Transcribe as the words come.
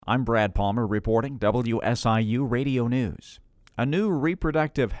I'm Brad Palmer reporting WSIU Radio News. A new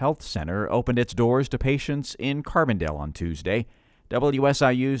reproductive health center opened its doors to patients in Carbondale on Tuesday.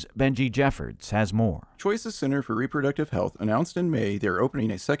 WSIU's Benji Jeffords has more. Choices Center for Reproductive Health announced in May they are opening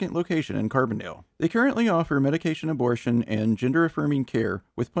a second location in Carbondale. They currently offer medication abortion and gender-affirming care,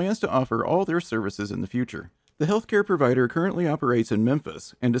 with plans to offer all their services in the future. The healthcare provider currently operates in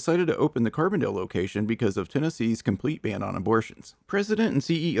Memphis and decided to open the Carbondale location because of Tennessee's complete ban on abortions. President and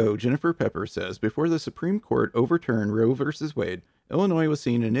CEO Jennifer Pepper says before the Supreme Court overturned Roe v. Wade, Illinois was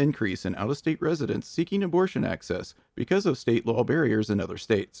seeing an increase in out-of-state residents seeking abortion access because of state law barriers in other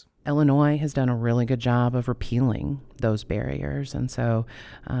states. Illinois has done a really good job of repealing those barriers, and so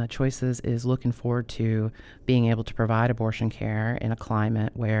Choices is looking forward to being able to provide abortion care in a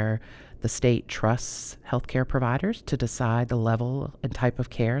climate where the state trusts healthcare providers to decide the level and type of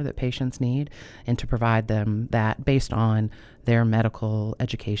care that patients need and to provide them that based on their medical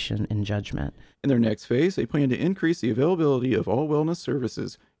education and judgment. In their next phase, they plan to increase the availability of all wellness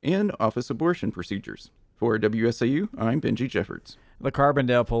services and office abortion procedures. For WSIU, I'm Benji Jeffords. The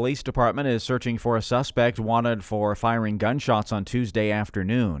Carbondale Police Department is searching for a suspect wanted for firing gunshots on Tuesday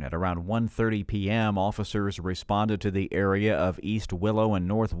afternoon. At around 1:30 p.m., officers responded to the area of East Willow and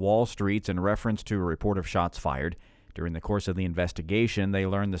North Wall Streets in reference to a report of shots fired. During the course of the investigation, they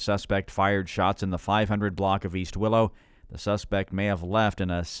learned the suspect fired shots in the 500 block of East Willow. The suspect may have left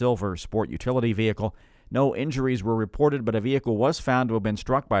in a silver sport utility vehicle. No injuries were reported, but a vehicle was found to have been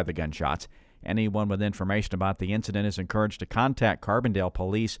struck by the gunshots. Anyone with information about the incident is encouraged to contact Carbondale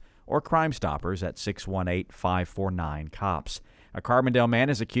Police or Crime Stoppers at 618-549-COPS. A Carbondale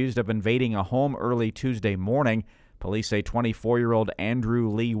man is accused of invading a home early Tuesday morning. Police say 24-year-old Andrew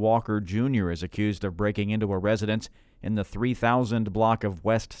Lee Walker Jr. is accused of breaking into a residence in the 3000 block of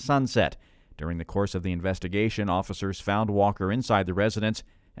West Sunset. During the course of the investigation, officers found Walker inside the residence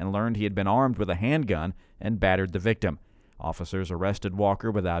and learned he had been armed with a handgun and battered the victim. Officers arrested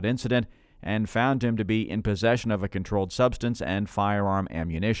Walker without incident and found him to be in possession of a controlled substance and firearm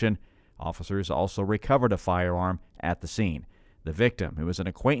ammunition. Officers also recovered a firearm at the scene. The victim, who was an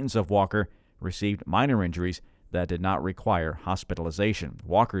acquaintance of Walker, received minor injuries that did not require hospitalization.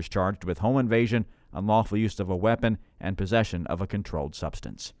 Walker is charged with home invasion, unlawful use of a weapon, and possession of a controlled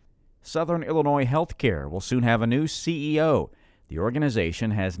substance. Southern Illinois Healthcare will soon have a new CEO. The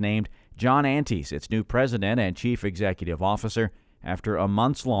organization has named John Antes its new president and chief executive officer after a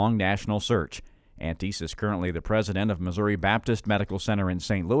months-long national search. Antes is currently the president of Missouri Baptist Medical Center in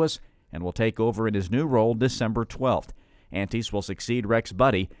St. Louis and will take over in his new role December 12th. Antes will succeed Rex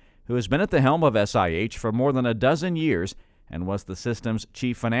Budde, who has been at the helm of SIH for more than a dozen years and was the system's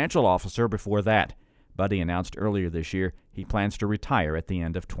chief financial officer before that. Budde announced earlier this year he plans to retire at the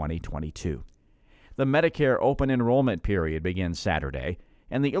end of 2022. The Medicare open enrollment period begins Saturday,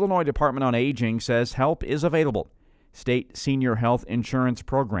 and the Illinois Department on Aging says help is available. State Senior Health Insurance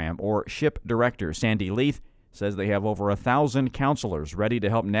Program, or SHIP Director Sandy Leith, says they have over 1,000 counselors ready to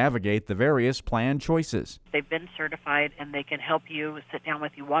help navigate the various plan choices. They've been certified, and they can help you sit down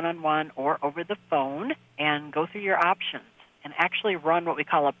with you one-on-one or over the phone and go through your options and actually run what we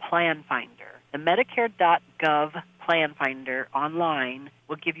call a plan finder. The Medicare.gov plan finder online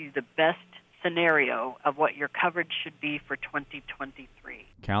will give you the best scenario of what your coverage should be for 2023.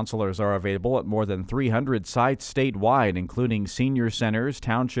 Counselors are available at more than 300 sites statewide, including senior centers,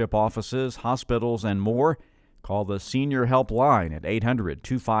 township offices, hospitals, and more. Call the Senior Help Line at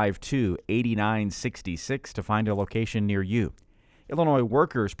 800-252-8966 to find a location near you. Illinois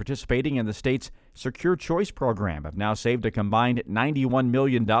workers participating in the state's Secure Choice program have now saved a combined $91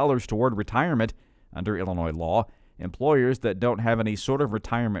 million toward retirement. Under Illinois law, employers that don't have any sort of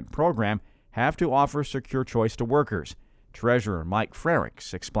retirement program have to offer Secure Choice to workers. Treasurer Mike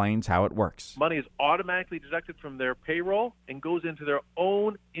Frericks explains how it works. Money is automatically deducted from their payroll and goes into their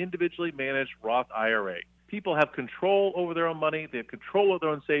own individually managed Roth IRA. People have control over their own money. They have control of their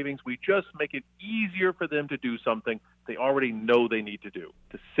own savings. We just make it easier for them to do something they already know they need to do,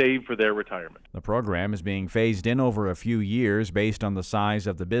 to save for their retirement. The program is being phased in over a few years based on the size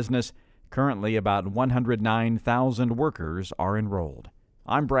of the business. Currently, about 109,000 workers are enrolled.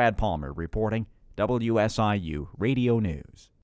 I'm Brad Palmer reporting WSIU Radio News.